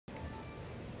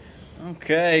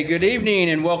Okay, good evening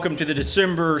and welcome to the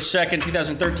December 2nd,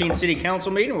 2013 City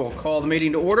Council meeting. We'll call the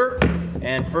meeting to order.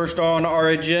 And first on our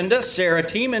agenda, Sarah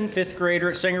Tiemann, 5th grader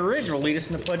at Sanger Ridge, will lead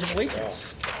us in the Pledge of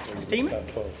Allegiance. Ms. Tiemann?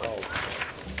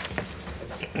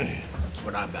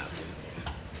 What I'm about.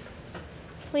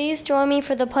 Please join me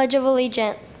for the Pledge of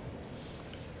Allegiance.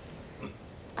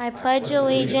 I pledge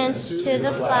allegiance to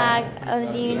the flag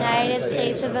of the United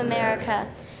States of America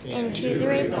and to the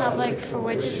republic for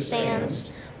which it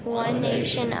stands, one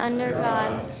nation under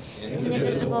God,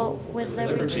 indivisible, with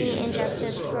liberty and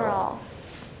justice for all.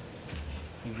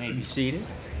 You may be seated.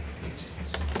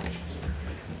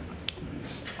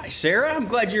 Hi, Sarah. I'm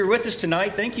glad you're with us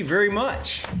tonight. Thank you very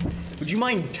much. Would you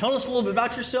mind telling us a little bit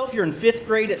about yourself? You're in 5th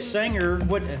grade at Sanger.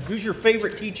 Who's your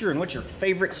favorite teacher and what's your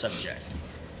favorite subject?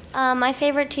 My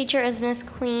favorite teacher is Miss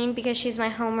Queen because she's my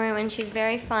homeroom and she's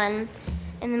very fun.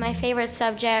 And then my favorite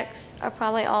subjects are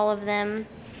probably all of them.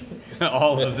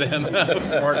 All of them.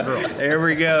 Smart girl. There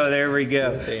we go. There we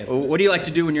go. What do you like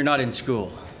to do when you're not in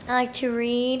school? I like to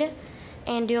read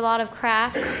and do a lot of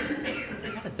crafts.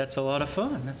 That's a lot of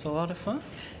fun. That's a lot of fun.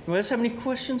 You guys have any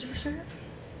questions for Sarah?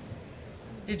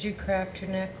 Did you craft your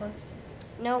necklace?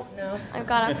 Nope. No. I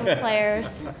got it from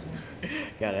Claire's.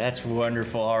 Got it. That's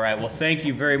wonderful. All right. Well, thank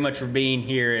you very much for being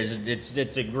here.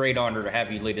 It's a great honor to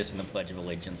have you lead us in the Pledge of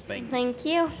Allegiance. Thank you. Thank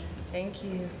you. Thank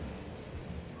you.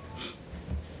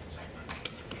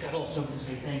 Got a little something to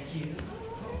say thank you.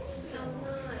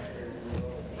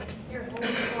 Here, hold it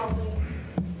while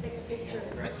we take a picture.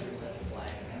 Thank you so much.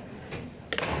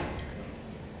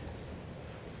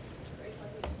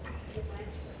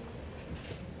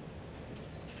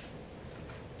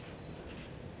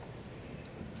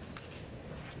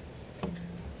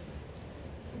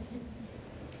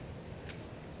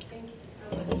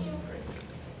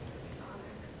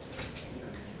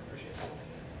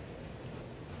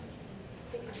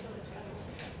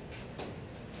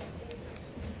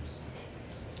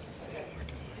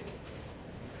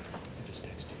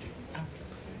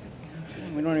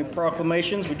 We don't have any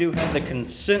proclamations. We do have the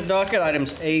consent docket,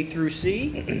 items A through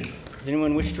C. Does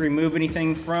anyone wish to remove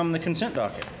anything from the consent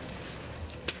docket?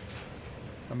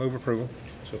 I move approval.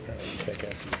 So apparently you take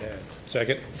after your dad.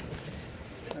 Second.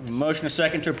 I have a motion, a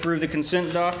second, to approve the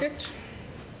consent docket.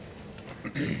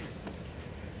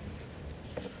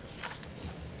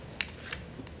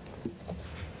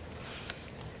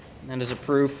 That is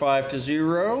approved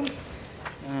 5-0.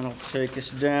 That'll take us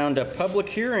down to public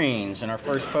hearings. And our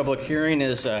first public hearing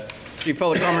is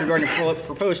public comment regarding a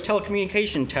proposed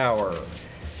telecommunication tower.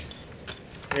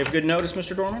 We have good notice,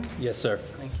 Mr. Dorman? Yes, sir.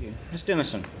 Thank you. Ms.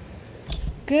 Dennison.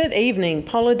 Good evening.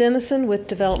 Paula Dennison with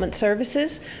Development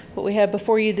Services. What we have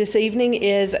before you this evening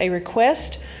is a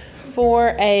request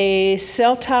for a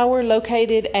cell tower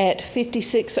located at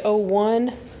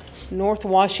 5601 North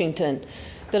Washington.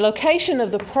 The location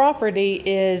of the property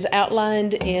is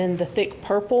outlined in the thick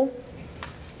purple.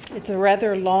 It's a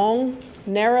rather long,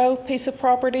 narrow piece of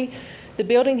property. The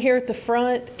building here at the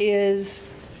front is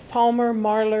Palmer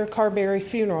Marler Carberry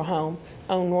Funeral Home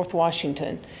on North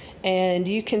Washington. And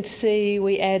you can see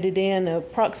we added in an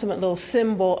approximate little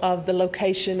symbol of the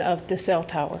location of the cell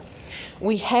tower.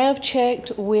 We have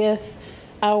checked with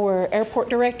our airport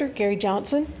director, Gary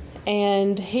Johnson,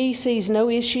 and he sees no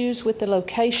issues with the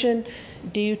location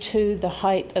due to the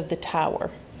height of the tower.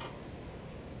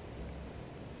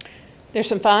 There's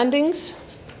some findings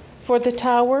for the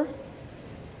tower.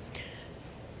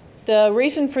 The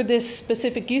reason for this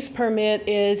specific use permit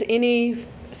is any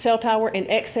cell tower in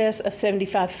excess of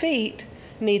 75 feet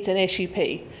needs an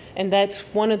SUP, and that's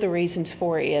one of the reasons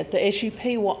for it. The SUP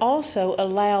will also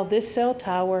allow this cell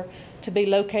tower to be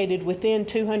located within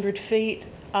 200 feet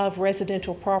of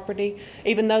residential property,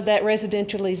 even though that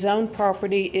residentially zoned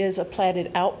property is a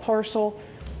platted out parcel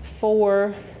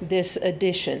for this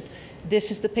addition.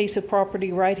 This is the piece of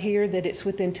property right here that it's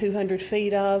within 200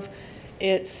 feet of.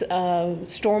 It's a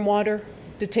stormwater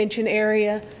detention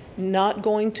area, not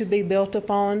going to be built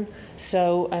upon.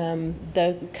 So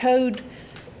the code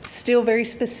still very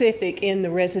specific in the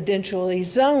residentially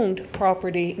zoned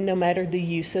property, no matter the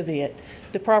use of it.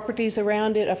 The properties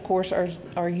around it, of course,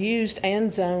 are used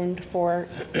and zoned for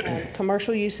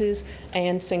commercial uses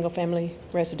and single-family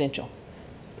residential.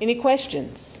 Any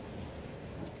questions?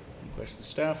 Any questions,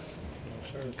 staff?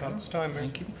 No, sir. Not this time, man.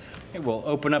 Thank you. Okay, we'll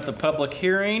open up the public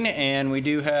hearing, and we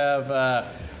do have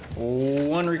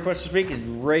one request to speak. Is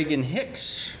Reagan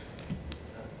Hicks?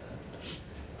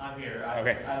 I'm here.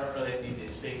 Okay. I don't really need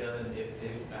to speak other than if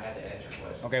I had to answer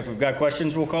questions. Okay, if we've got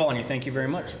questions, we'll call on you. Thank you very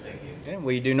much. Thank you. Okay,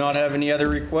 we do not have any other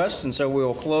requests, and so we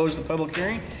will close the public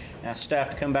hearing. Ask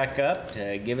staff to come back up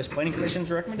to give us Planning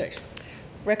Commission's recommendation.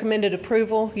 Recommended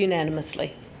approval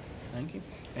unanimously. Thank you.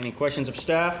 Any questions of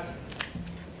staff?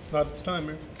 Not at this time,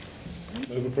 Mayor.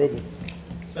 Move approval.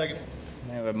 Second.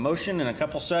 I have a motion and a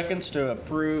couple seconds to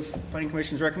approve Planning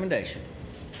Commission's recommendation.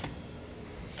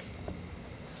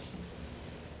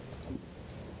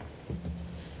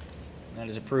 That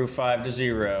is approved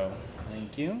 5-0.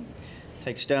 Thank you.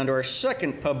 Takes us down to our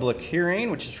second public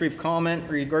hearing, which is brief comment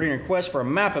regarding a request for a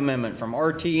map amendment from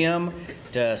RTM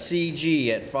to CG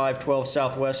at 512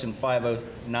 Southwest and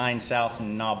 509 South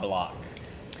Knobloch.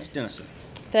 Ms. Dennison.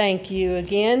 Thank you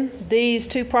again. These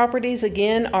two properties,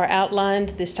 again, are outlined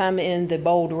this time in the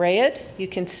bold red. You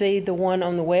can see the one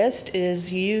on the west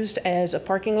is used as a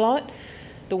parking lot.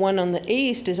 The one on the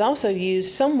east is also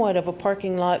used somewhat of a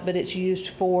parking lot, but it's used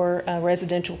for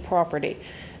residential property.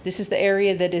 This is the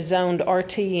area that is zoned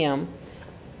RTM.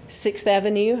 6th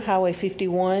Avenue, Highway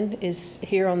 51 is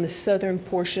here on the southern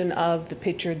portion of the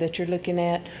picture that you're looking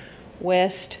at.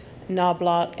 West,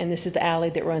 Knobloch, and this is the alley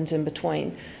that runs in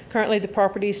between. Currently, the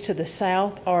properties to the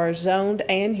south are zoned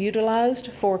and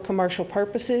utilized for commercial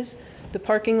purposes. The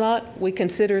parking lot, we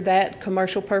consider that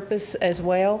commercial purpose as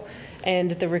well,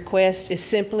 and the request is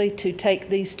simply to take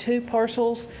these two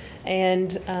parcels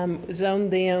and zone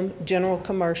them general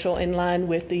commercial in line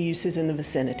with the uses in the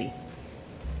vicinity.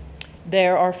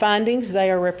 There are findings.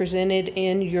 They are represented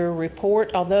in your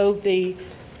report. Although the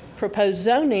proposed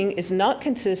zoning is not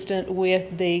consistent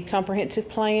with the comprehensive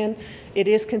plan, it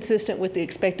is consistent with the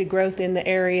expected growth in the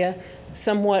area,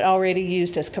 somewhat already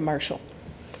used as commercial.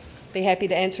 Be happy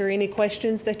to answer any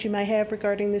questions that you may have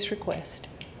regarding this request.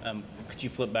 Could you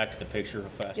flip back to the picture real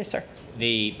fast? Yes, sir.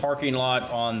 The parking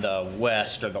lot on the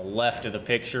west or the left of the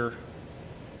picture,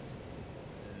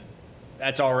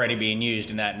 that's already being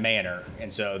used in that manner,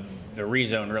 and so the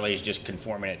rezone really is just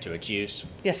conforming it to its use.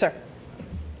 Yes, sir.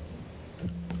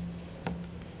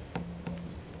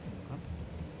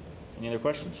 Any other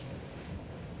questions?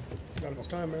 Not at this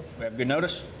time, Mayor. We have good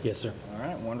notice? Yes, sir. All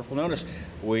right, wonderful notice.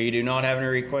 We do not have any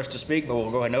requests to speak, but we'll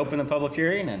go ahead and open the public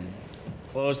hearing and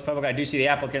close the public. I do see the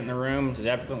applicant in the room. Does the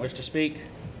applicant wish to speak?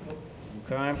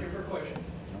 Okay. For questions.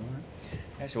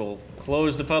 Okay, so we'll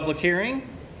close the public hearing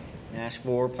and ask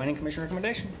for Planning Commission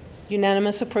recommendation.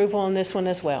 Unanimous approval on this one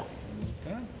as well.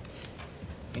 Okay.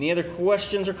 Any other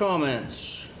questions or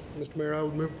comments? Mr. Mayor, I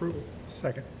would move approval.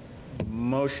 Second.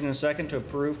 Motion and second to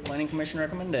approve Planning Commission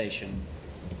recommendation.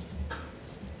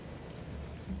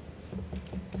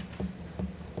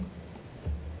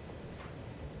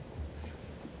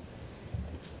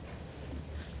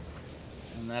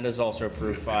 And that is also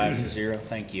approved 5-0.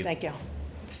 Thank you. Thank you.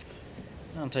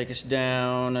 That'll take us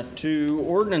down to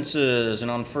ordinances,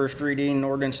 and on first reading,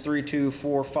 ordinance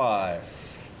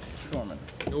 3245. Mr. Gorman.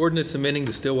 An ordinance amending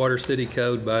the Stillwater City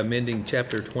Code by amending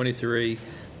Chapter 23,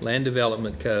 Land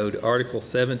Development Code, Article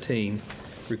 17,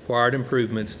 Required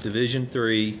Improvements, Division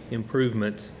 3,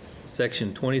 Improvements,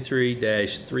 Section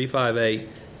 23-358,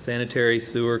 Sanitary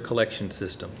Sewer Collection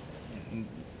System.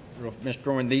 Mr.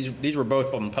 Gorman, these were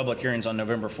both on public hearings on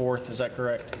November 4th, is that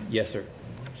correct? Yes, sir.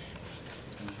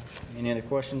 Any other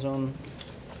questions on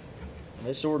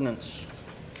this ordinance?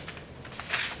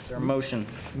 Is there a motion?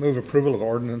 Move approval of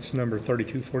ordinance number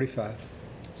 3245.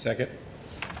 Second.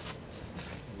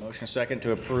 Motion second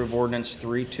to approve ordinance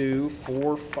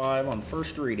 3245 on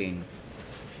first reading.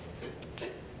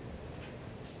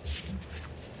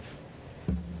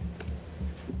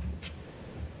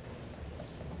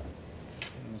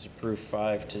 It's approved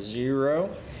 5-0.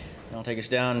 That'll take us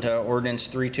down to ordinance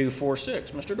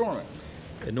 3246. Mr. Dorman.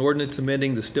 An ordinance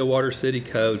amending the Stillwater City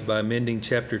Code by amending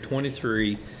Chapter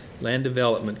 23, Land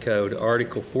Development Code,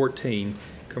 Article 14,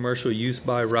 Commercial Use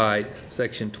by Right,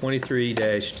 Section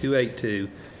 23-282,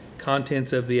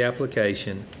 Contents of the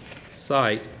Application,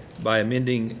 Site, by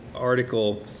amending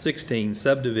Article 16,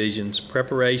 Subdivisions,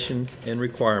 Preparation and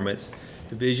Requirements,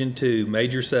 Division 2,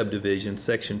 Major Subdivisions,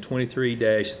 Section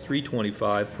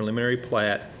 23-325, Preliminary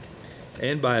Plat,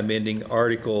 and by amending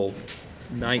Article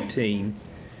 19,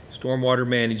 Stormwater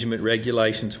Management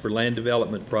Regulations for Land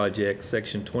Development Projects,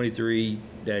 Section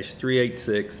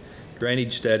 23-386,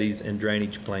 Drainage Studies and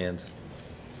Drainage Plans.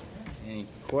 Any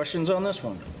questions on this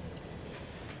one?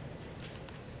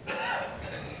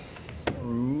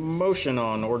 Motion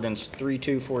on ordinance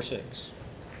 3246.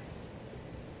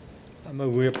 I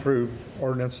move we approve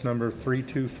ordinance number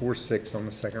 3246 on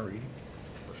the second reading.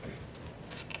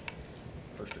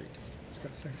 First read. It's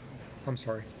got second. I'm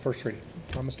sorry, first reading.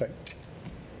 My mistake.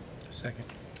 Second.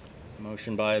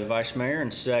 Motion by the Vice Mayor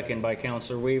and second by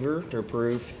Councilor Weaver to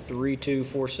approve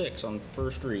 3246 on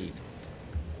first read.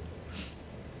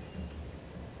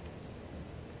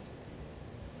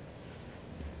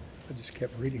 just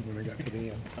kept reading when I got to the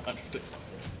end.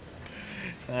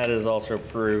 That is also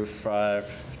approved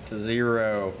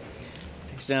 5-0.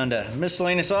 Takes down to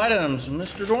miscellaneous items.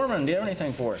 Mr. Dorman, do you have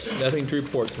anything for us? Nothing to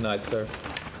report tonight, sir.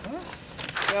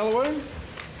 Galloway?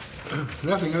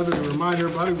 Nothing other than remind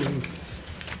everybody we're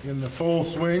in the full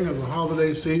swing of the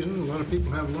holiday season. A lot of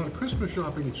people have a lot of Christmas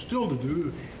shopping still to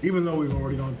do, even though we've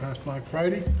already gone past Black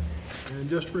Friday. And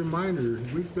just a reminder,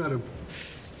 we've got a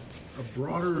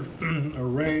broader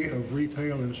array of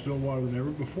retail in Stillwater than ever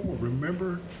before.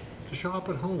 Remember to shop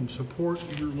at home. Support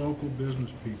your local business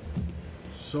people.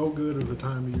 So good of a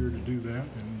time of year to do that,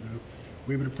 and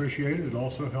we would appreciate it. It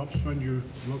also helps fund your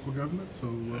local government,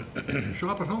 so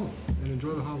shop at home and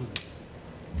enjoy the holidays.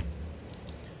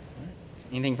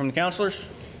 Anything from the counselors?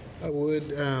 I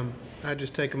would. I'd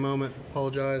just take a moment,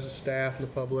 apologize to staff and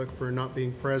the public for not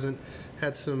being present.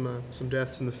 Had some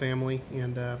deaths in the family,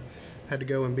 and had to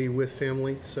go and be with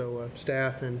family. So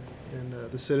staff and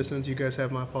the citizens, you guys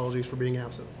have my apologies for being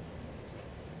absent.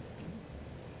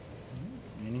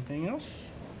 Anything else?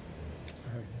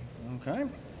 Okay.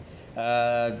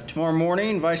 Tomorrow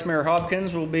morning, Vice Mayor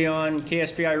Hopkins will be on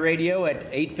KSPI Radio at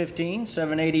 8:15,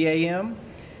 780 a.m.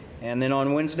 And then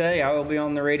on Wednesday, I will be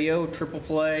on the radio, Triple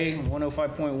Play,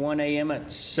 105.1 a.m.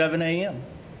 at 7 a.m.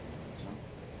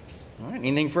 All right,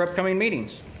 anything for upcoming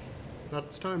meetings? Not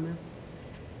at this time, man.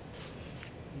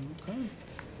 Okay.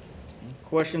 Any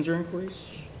questions or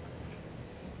inquiries?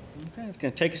 Okay, it's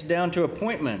going to take us down to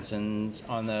appointments. And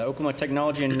on the Oklahoma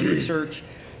Technology and Research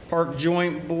Park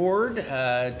Joint Board,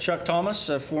 Chuck Thomas,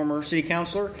 a former city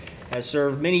councilor, has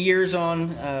served many years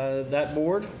on that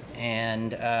board,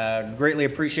 and greatly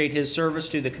appreciate his service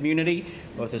to the community,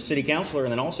 both as city councilor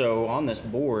and then also on this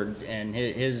board. And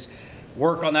his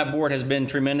work on that board has been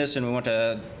tremendous, and we want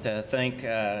to thank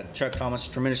Chuck Thomas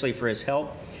tremendously for his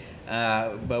help.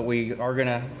 But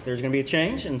there's gonna be a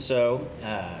change, and so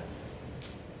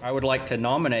I would like to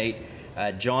nominate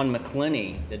John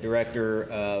McClinney, the Director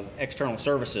of External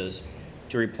Services,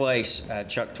 to replace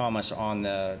Chuck Thomas on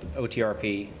the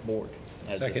OTRP board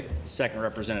as the second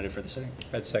representative for the city.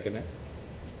 I'd second that.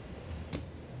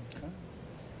 Okay.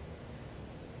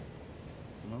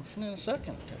 Motion and a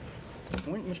second to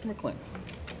appoint Mr. McClinney.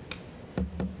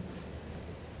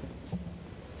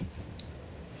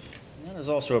 That is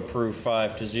also approved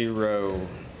 5-0.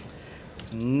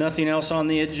 Nothing else on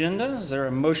the agenda. Is there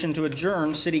a motion to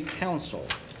adjourn City Council?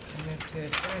 Move to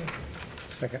adjourn.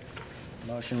 Second.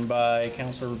 Motion by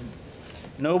Councilor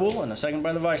Noble and a second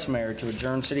by the Vice Mayor to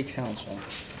adjourn City Council.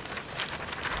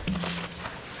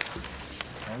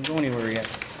 Don't go anywhere yet.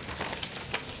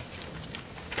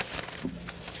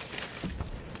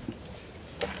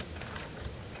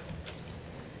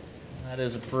 That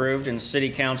is approved, and City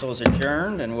Council is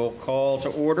adjourned, and we'll call to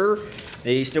order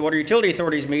the Stillwater Utility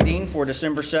Authority's meeting for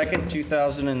December 2nd,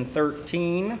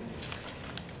 2013.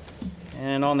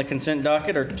 And on the consent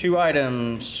docket are two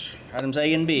items, items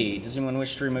A and B. Does anyone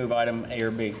wish to remove item A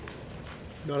or B?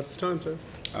 Not at this time, sir.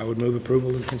 I would move approval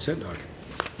of the consent docket.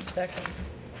 Second.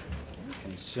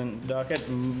 Consent docket,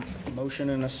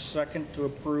 motion and a second to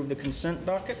approve the consent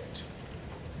docket.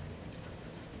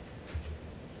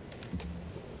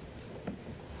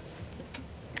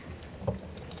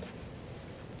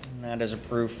 And that is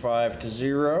approved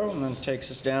 5-0, and then takes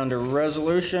us down to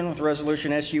resolution with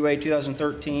resolution SUA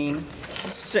 2013-6.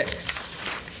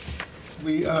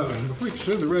 If we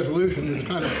consider the resolution, it's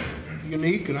kind of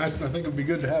unique, and I think it'd be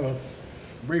good to have a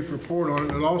brief report on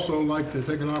it. I'd also like to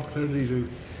take an opportunity to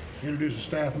introduce a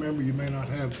staff member you may not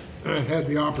have had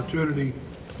the opportunity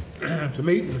to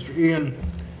meet. Mr. Ian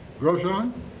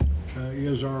Groshon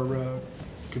is our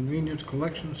Convenience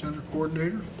Collection Center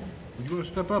Coordinator. Would you want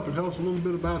to step up and tell us a little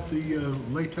bit about the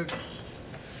latex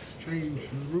change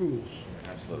in the rules?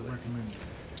 Absolutely.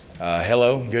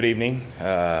 Hello, good evening,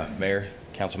 Mayor,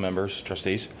 council members,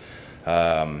 trustees.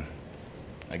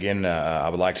 Again, I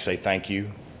would like to say thank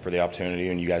you for the opportunity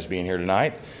and you guys being here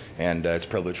tonight, and it's a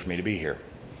privilege for me to be here.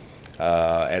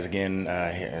 As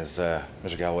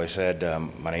Mr. Galloway said,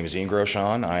 my name is Ian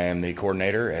Groshon. I am the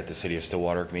coordinator at the City of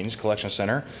Stillwater Convenience Collection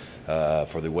Center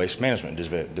for the Waste Management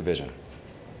Division.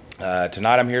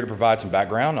 Tonight I'm here to provide some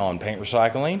background on paint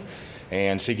recycling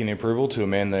and seeking the approval to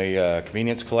amend the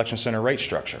Convenience Collection Center rate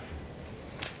structure.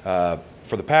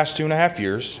 For the past 2.5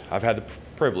 years, I've had the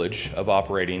privilege of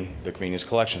operating the Convenience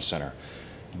Collection Center.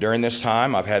 During this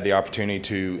time, I've had the opportunity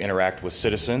to interact with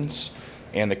citizens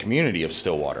and the community of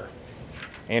Stillwater.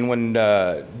 And when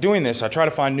doing this, I try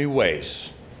to find new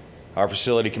ways our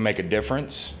facility can make a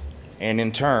difference and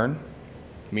in turn,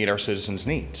 meet our citizens'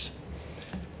 needs.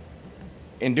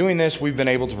 In doing this, we've been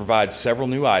able to provide several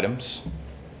new items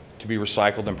to be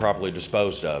recycled and properly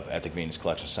disposed of at the Convenience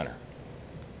Collection Center.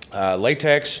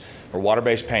 Latex or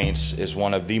water-based paints is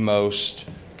one of the most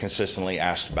consistently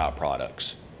asked about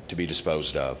products to be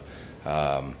disposed of.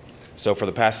 So for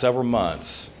the past several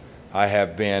months, I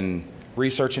have been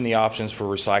researching the options for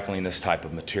recycling this type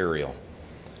of material.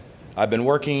 I've been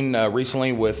working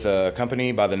recently with a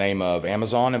company by the name of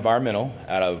Amazon Environmental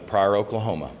out of Pryor,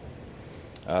 Oklahoma,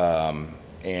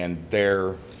 and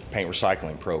their paint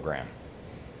recycling program.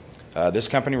 This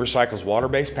company recycles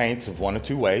water-based paints of one of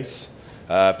two ways.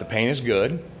 If the paint is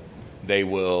good, they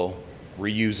will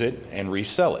reuse it and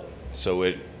resell it, so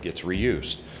it gets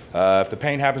reused. If the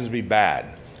paint happens to be bad,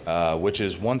 which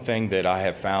is one thing that I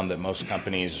have found that most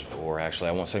companies, or actually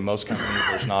I won't say most companies,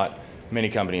 there's not many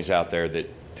companies out there that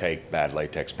take bad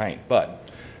latex paint, but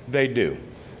they do.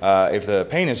 If the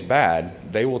paint is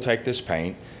bad, they will take this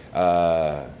paint,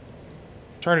 turn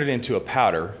it into a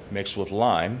powder mixed with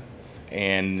lime,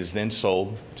 and is then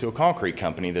sold to a concrete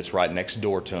company that's right next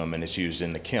door to them, and it's used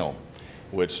in the kiln,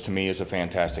 which to me is a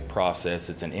fantastic process.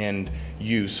 It's an end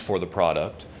use for the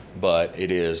product, but it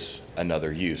is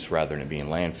another use rather than it being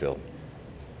landfilled.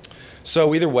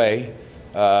 So either way,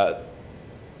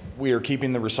 we are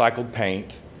keeping the recycled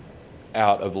paint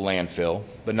out of the landfill,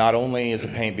 but not only is the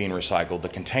paint being recycled, the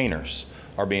containers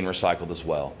are being recycled as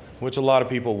well, which a lot of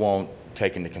people won't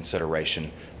take into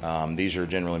consideration. These are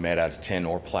generally made out of tin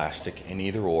or plastic, and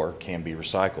either or can be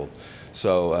recycled.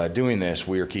 So doing this,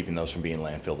 we are keeping those from being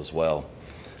landfilled as well.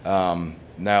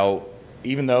 Now,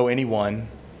 even though anyone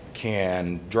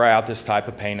can dry out this type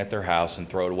of paint at their house and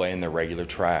throw it away in their regular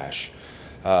trash,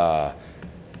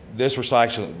 this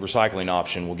recycling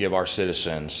option will give our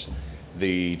citizens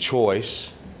the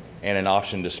choice and an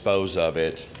option to dispose of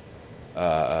it,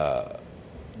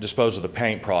 dispose of the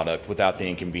paint product without the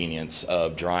inconvenience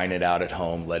of drying it out at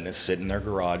home, letting it sit in their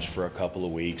garage for a couple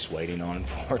of weeks, waiting on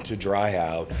for it to dry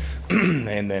out,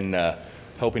 and then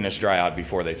hoping it's dry out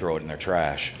before they throw it in their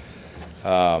trash.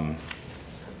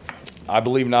 I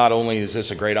believe not only is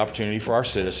this a great opportunity for our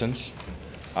citizens,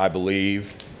 I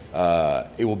believe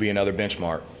it will be another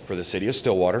benchmark for the city of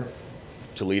Stillwater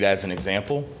to lead as an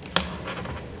example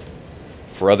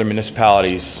for other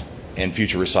municipalities and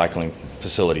future recycling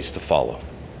facilities to follow.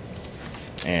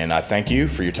 And I thank you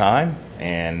for your time,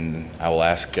 and I will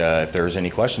ask if there's any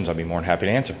questions. I'll be more than happy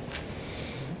to answer.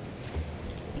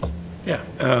 Yeah,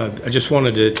 I just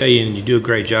wanted to tell you, and you do a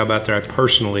great job out there. I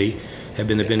personally have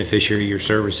been the beneficiary of your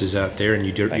services out there, and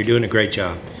you're doing a great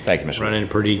job. Thank you, Mr. Running a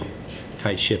pretty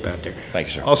tight ship out there. Thank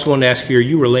you, sir. Also wanted to ask you, are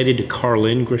you related to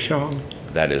Carlin Grisham?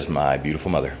 That is my beautiful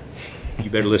mother. You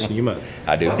better listen to your mother.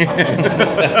 I do.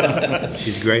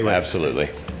 She's a great lady. Absolutely.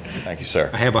 Thank you,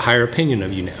 sir. I have a higher opinion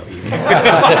of you now.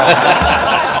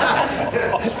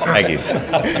 Thank you.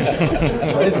 It's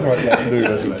amazing what you can do,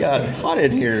 doesn't it? Got hot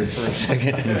in here for a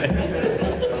second.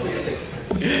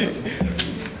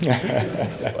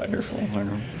 Wonderful,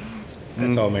 wonderful.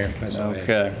 That's all, Mayor. That's all I have.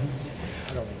 Okay.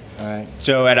 All right.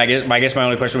 So, and I guess my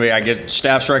only question would be, I guess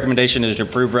staff's recommendation is to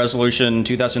approve resolution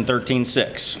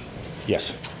 2013-6.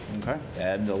 Yes. Okay.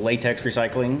 Add the latex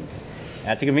recycling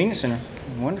at the convenience center.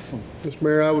 Wonderful. Mr.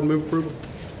 Mayor, I would move approval.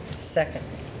 Second.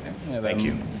 Thank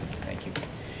you. Thank you.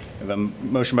 We have a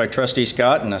motion by Trustee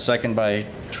Scott and a second by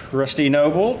Trustee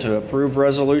Noble to approve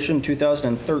resolution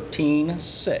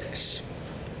 2013-6.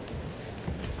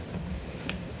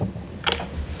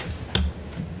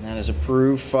 That is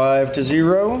approved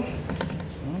 5-0.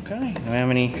 Okay. Do we have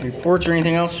any reports or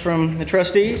anything else from the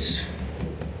trustees?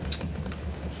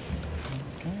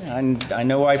 I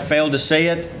know I failed to say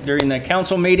it during the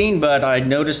council meeting, but I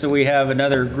noticed that we have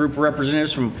another group of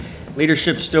representatives from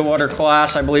Leadership Stillwater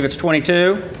class. I believe it's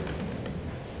 22.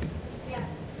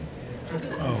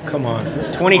 Oh, come on.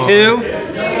 22?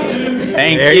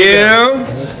 Thank you.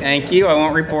 Thank you. I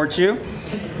won't report you.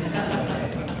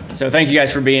 So thank you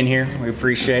guys for being here. We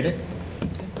appreciate it.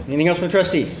 Anything else from the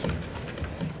trustees? All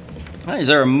right, is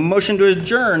there a motion to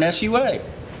adjourn SUA?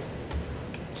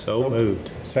 So moved.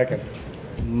 Second.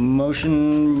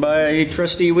 Motion by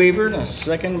Trustee Weaver and a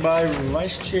second by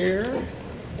Vice Chair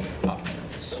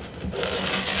Hopkins.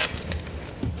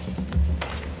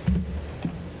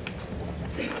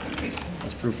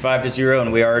 That's approved 5-0,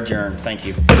 and we are adjourned. Thank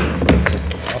you.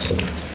 Awesome.